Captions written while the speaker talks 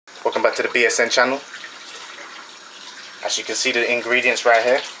Welcome back to the BSN channel. As you can see the ingredients right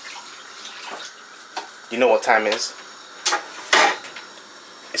here. You know what time it is.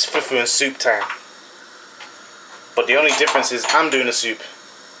 It's fufu and soup time. But the only difference is I'm doing the soup.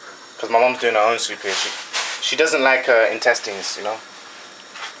 Because my mom's doing her own soup here. She doesn't like intestines, you know.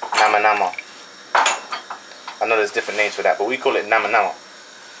 Namanama. I know there's different names for that, but we call it namanama.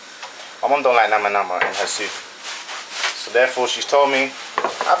 My mom don't like namanama in her soup. So therefore she's told me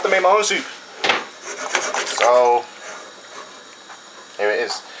I have to make my own soup. So here it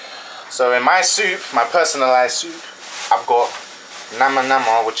is. So in my soup, my personalized soup, I've got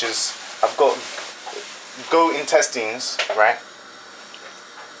namanama, which is, I've got goat intestines, right?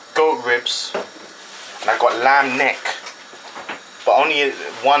 Goat ribs, and I've got lamb neck. But only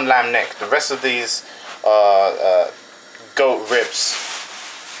one lamb neck. The rest of these are goat ribs,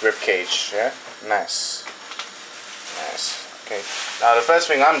 rib cage. Yeah, nice, nice. Okay. Now the first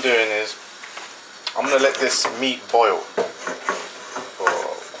thing I'm doing is I'm gonna let this meat boil for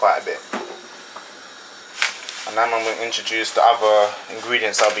quite a bit, and then I'm gonna introduce the other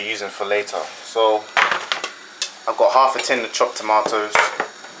ingredients I'll be using for later. So I've got half a tin of chopped tomatoes.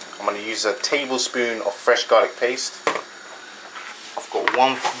 I'm gonna use a tablespoon of fresh garlic paste. I've got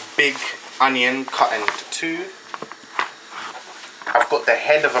one big onion cut into two. I've got the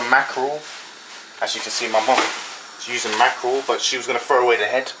head of a mackerel. As you can see, my mom is using mackerel, but she was going to throw away the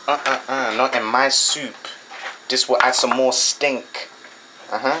head. Not in my soup. This will add some more stink.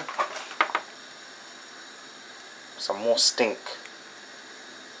 Some more stink.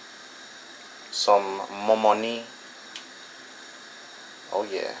 Some momoni. Oh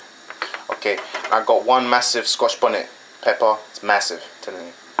yeah. Okay, I got one massive scotch bonnet pepper. It's massive, I'm telling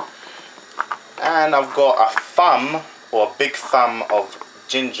you. And I've got a thumb, or a big thumb of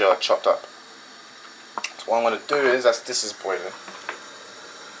ginger chopped up. So what I'm going to do is, as this is boiling.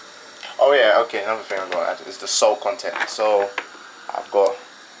 Oh yeah, okay, another thing I've got to add is the salt content. So I've got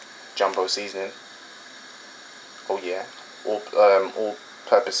jumbo seasoning. Oh yeah, all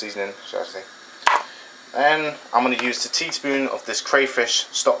purpose seasoning, should I say. And I'm going to use a teaspoon of this crayfish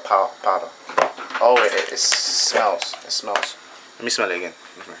stock powder. Oh, it smells. It smells. Let me smell it again.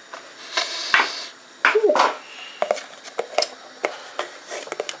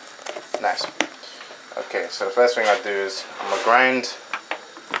 Nice. Okay, so the first thing I do is I'm going to grind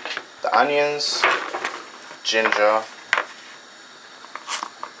the onions, ginger,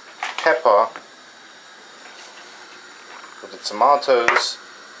 pepper with the tomatoes,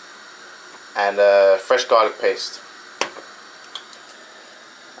 and fresh garlic paste.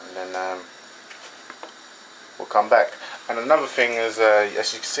 And then we'll come back. And another thing is,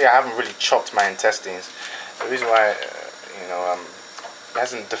 as you can see, I haven't really chopped my intestines. The reason why, it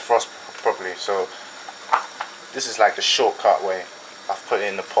hasn't defrosted properly. So this is like the shortcut way. I've put it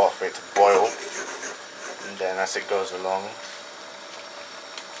in the pot for it to boil, and then as it goes along,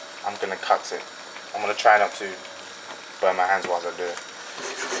 I'm gonna cut it. I'm gonna try not to burn my hands whilst I do it.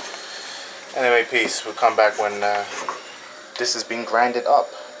 Anyway, peace. We'll come back when this has been grinded up.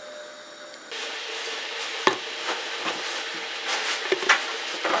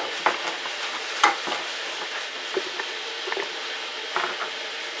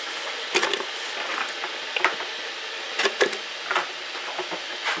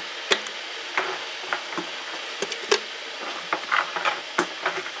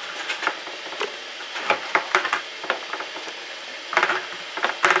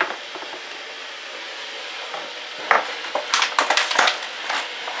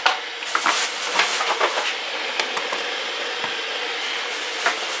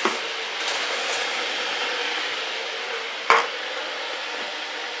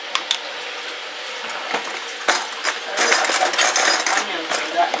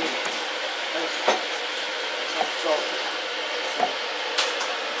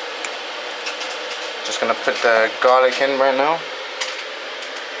 Just gonna put the garlic in right now.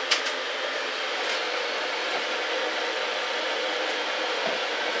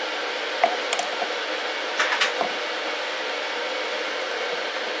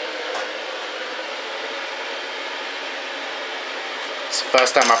 It's the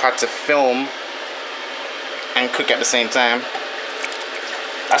first time I've had to film and cook at the same time.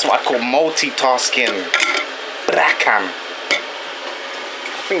 That's what I call multitasking. Brakam.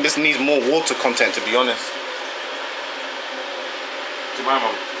 I think this needs more water content, to be honest. To my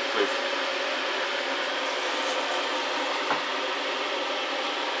mom, please.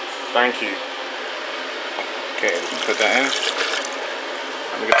 Thank you. Okay, we can put that in.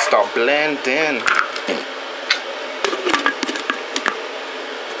 I'm gonna start blending.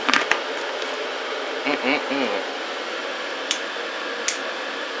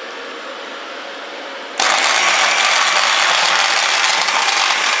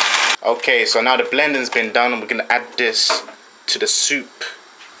 Okay, so now the blending's been done and we're gonna add this to the soup.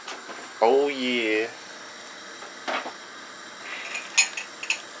 Oh yeah.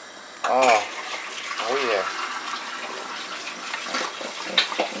 Oh yeah.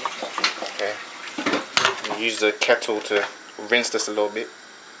 Okay. Use the kettle to rinse this a little bit.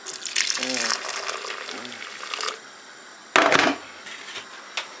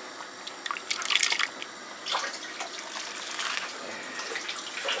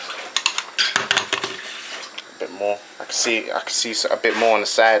 A bit more. I can see a bit more on the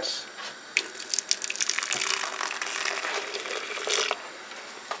sides.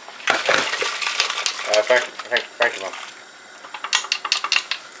 Thank you, Mom.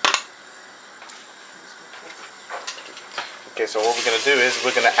 Okay, so what we're going to do is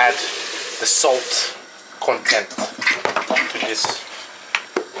we're going to add the salt content to this.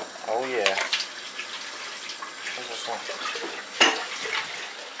 Oh yeah. What's this one?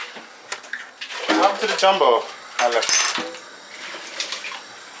 What happened to the jumbo? I left.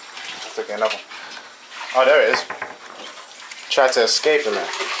 Let's take another one. Oh, there it is. Try to escape in there.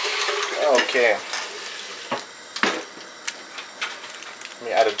 Okay. Let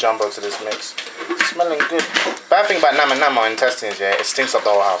me add a jumbo to this mix. It's smelling good. Bad thing about namanama intestines, yeah, it stinks up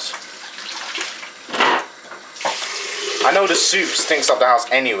the whole house. I know the soup stinks up the house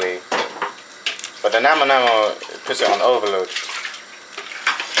anyway, but the namanama puts it on overload.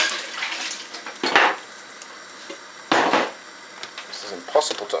 This is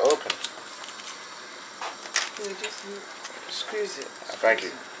impossible to open. You just squeeze it. Thank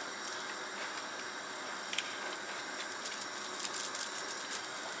you.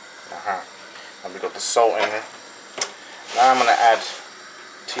 And we got the salt in here. Now I'm gonna add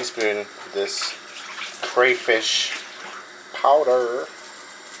a teaspoon of this crayfish powder,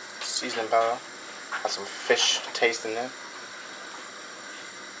 seasoning powder. Have some fish taste in there.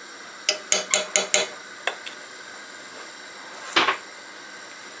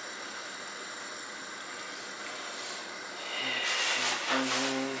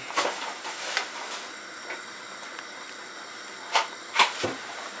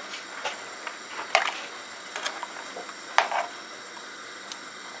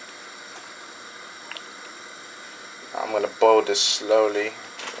 I'm going to boil this slowly.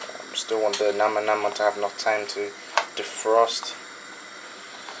 I still want the namanama to have enough time to defrost.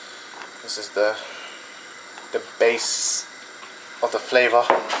 This is the base of the flavour,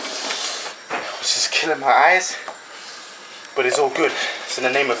 which is killing my eyes, but it's all good. It's in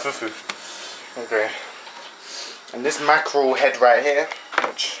the name of fufu. Okay. And this mackerel head right here,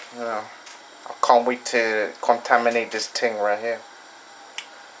 which, you know, I can't wait to contaminate this thing right here.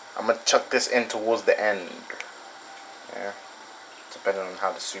 I'm going to chuck this in towards the end. Yeah, depending on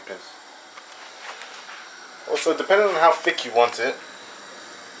how the soup is. Also, depending on how thick you want it,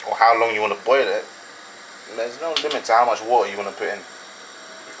 or how long you want to boil it, there's no limit to how much water you want to put in.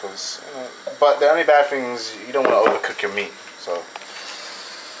 Because, you know, but the only bad thing is you don't want to overcook your meat. So,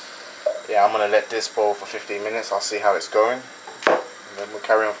 yeah, I'm going to let this boil for 15 minutes. I'll see how it's going. And then we'll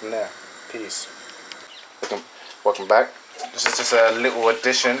carry on from there. Peace. Welcome back. This is just a little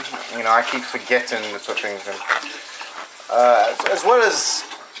addition. You know, I keep forgetting to put things in. As well as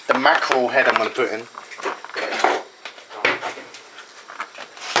the mackerel head I'm going to put in.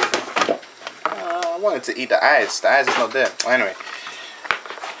 I wanted to eat the eyes. The eyes is not there. Well, anyway,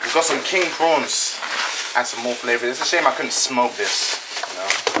 we've got some king prawns. Add some more flavour. It's a shame I couldn't smoke this. You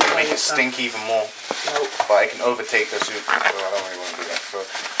know, make it stink even more. Nope. But it can overtake the soup. So I don't really want to do that. So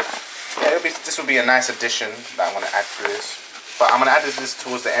yeah, this will be a nice addition that I'm going to add to this. But I'm going to add this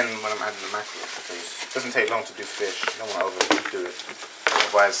towards the end when I'm adding the mackerel, because it doesn't take long to do fish. You don't want to overdo it.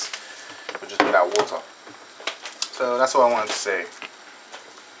 Otherwise, we'll just put out water. So that's all I wanted to say.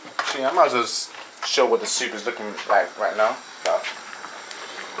 So yeah, I might as well show what the soup is looking like right now.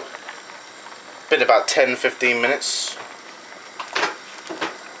 Been about 10-15 minutes.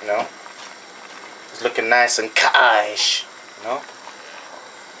 You know? It's looking nice and cash. You know?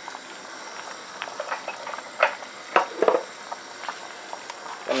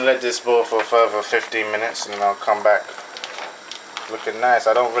 I'm gonna let this boil for a further 15 minutes and then I'll come back. Looking nice.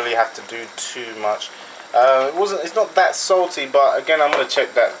 I don't really have to do too much. It's not that salty, but again, I'm gonna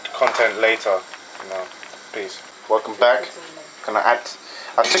check that content later. You know, peace. Welcome back.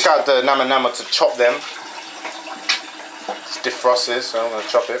 I took out the namanama to chop them. It's defrosted, so I'm gonna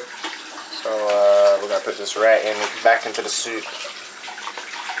chop it. So we're gonna put this right in, back into the soup.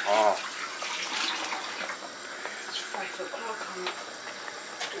 Oh.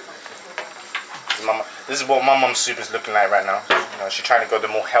 This is what my mom's soup is looking like right now. You know, she's trying to go the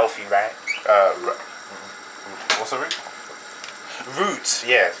more healthy, right? What's the root? route.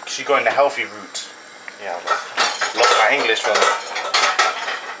 Yeah, she's going the healthy route. Yeah, lost my English from her.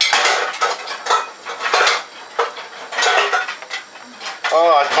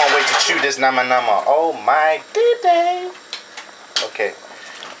 Oh, I can't wait to chew this namanama. Oh my goodness. Okay.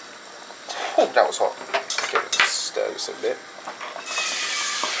 Oh, that was hot. Okay, let's stir this a bit.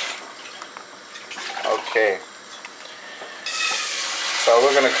 Okay. So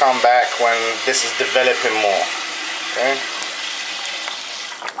we're gonna come back when this is developing more. Okay.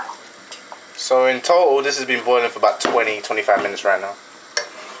 So in total, this has been boiling for about 20-25 minutes right now.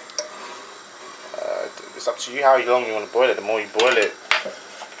 It's up to you how long you want to boil it. The more you boil it,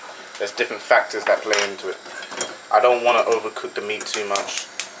 there's different factors that play into it. I don't want to overcook the meat too much.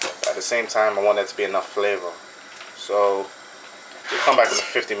 But at the same time, I want there to be enough flavor. So we'll come back in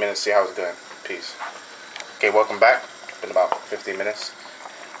 50 minutes, see how it's going. Peace. Okay, welcome back. It's been about 15 minutes.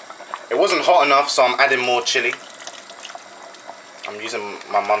 It wasn't hot enough, so I'm adding more chili. I'm using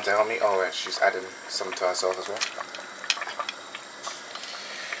my mum to help me. Oh, yeah, she's adding some to herself as well.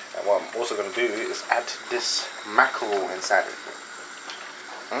 And what I'm also going to do is add this mackerel inside it.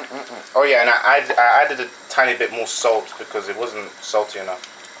 Oh yeah, and I added a tiny bit more salt because it wasn't salty enough.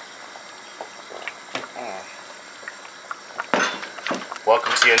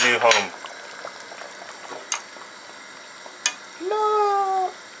 Welcome to your new home.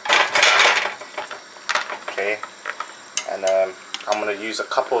 No. Okay, and I'm gonna use a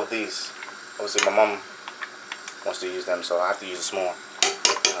couple of these. Obviously, my mum wants to use them, so I have to use a small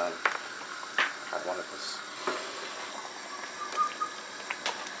one. Add one of this.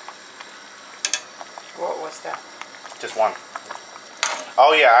 What was that? Just one.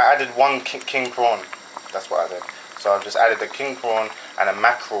 Oh yeah, I added one king prawn. That's what I did. So I've just added the king prawn and a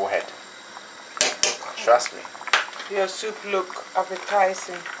mackerel head. Trust me. Your soup look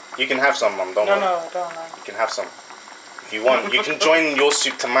appetizing. You can have some, Mum. Don't worry. No, I don't like. You can have some. If you want, you can join your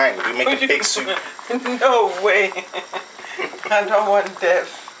soup to mine. We make a big soup. No way. I don't want that.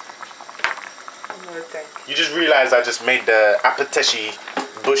 No, thank you. You just realized I just made the appetishi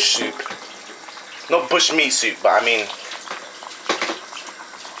bush soup. Not bush meat soup, but I mean,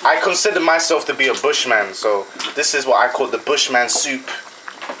 I consider myself to be a bushman, so this is what I call the bushman soup.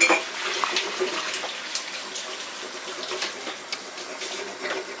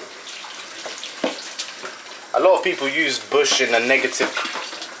 A lot of people use bush in a negative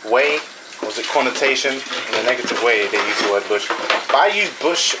way. Was it connotation? In a negative way, they use the word bush. But I use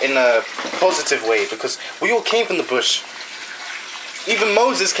bush in a positive way because we all came from the bush. Even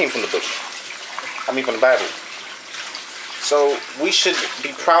Moses came from the bush. I mean, from the Bible. So we should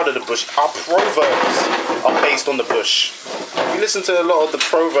be proud of the bush. Our proverbs are based on the bush. You listen to a lot of the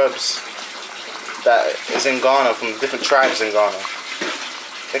proverbs that is in Ghana, from different tribes in Ghana.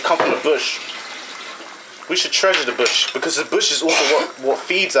 They come from the bush. We should treasure the bush because the bush is also what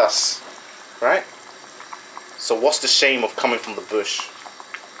feeds us, right? So what's the shame of coming from the bush?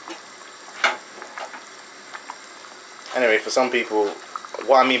 Anyway, for some people,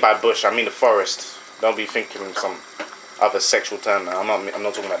 what I mean by bush, I mean the forest. Don't be thinking some other sexual term. I'm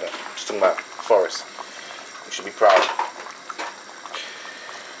not talking about that. I'm just talking about forest. You should be proud.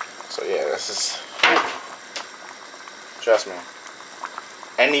 So yeah, this is. Trust me.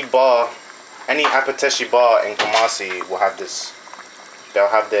 Any Apateshi bar in Kumasi will have this. They'll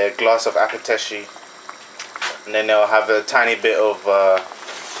have their glass of Apateshi, and then they'll have a tiny bit of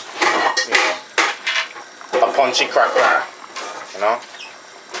Apɔnkye Nkrakra, you know.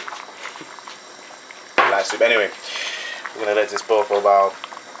 Light soup. Anyway, we're gonna let this boil for about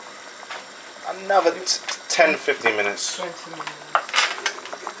another 10-15 minutes. 20 minutes.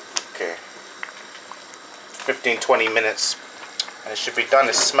 Okay. 15-20 minutes. And it should be done.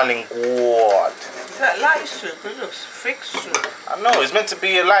 It's smelling good. Is that light soup? It looks thick soup. I know, it's meant to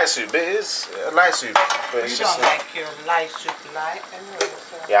be a light soup. It is a light soup. But it's You just don't like your light soup light anyway,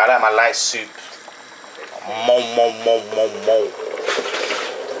 so. yeah, I like my light soup. Mo.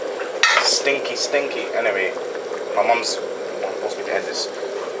 Stinky. Anyway, my mom wants me to end this.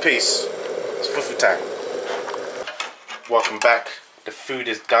 Peace. It's fufu time. Welcome back. The food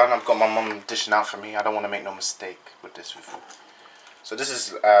is done. I've got my mom dishing out for me. I don't want to make no mistake with this fufu. So this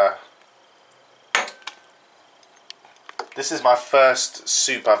is my first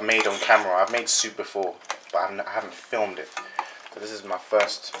soup I've made on camera. I've made soup before, but I haven't filmed it. So this is my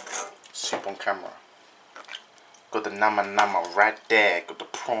first soup on camera. Got the namanama right there. Got the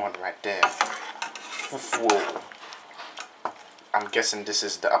prawn right there. Fufuo. I'm guessing this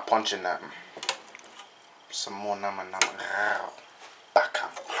is the Apɔnkye nam. Some more namanama. Baka.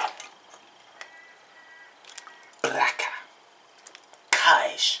 Braka.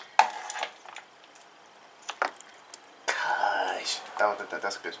 Kaish.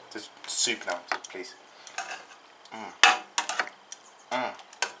 That's good. Just soup now, please.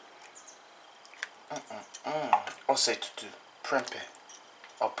 Ose tutu, prempe,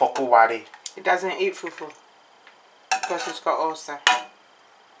 or poku wari. It doesn't eat fufu because it's got ulcer.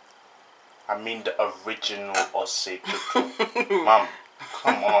 I mean the original Ose tutu. Mom,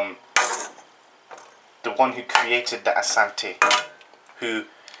 come on. The one who created the Asante, who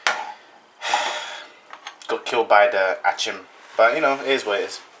got killed by the Achim. But you know, it is what it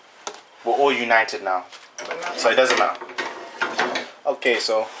is. We're all united now, so it doesn't matter. Okay,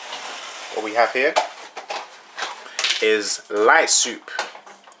 so what we have here is light soup.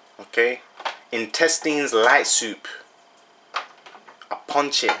 Okay, intestines light soup.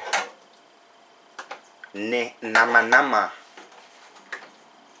 Apɔnkye. Namanama.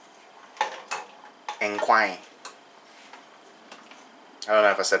 Nkwan. I don't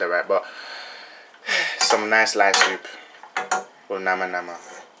know if I said it right, but some nice light soup with namanama.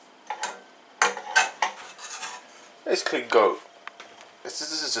 Let's click goat. This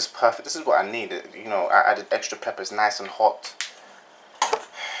is just perfect. This is what I need. You know, I added extra peppers, nice and hot.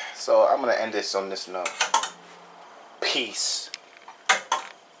 So I'm gonna end this on this note. Peace.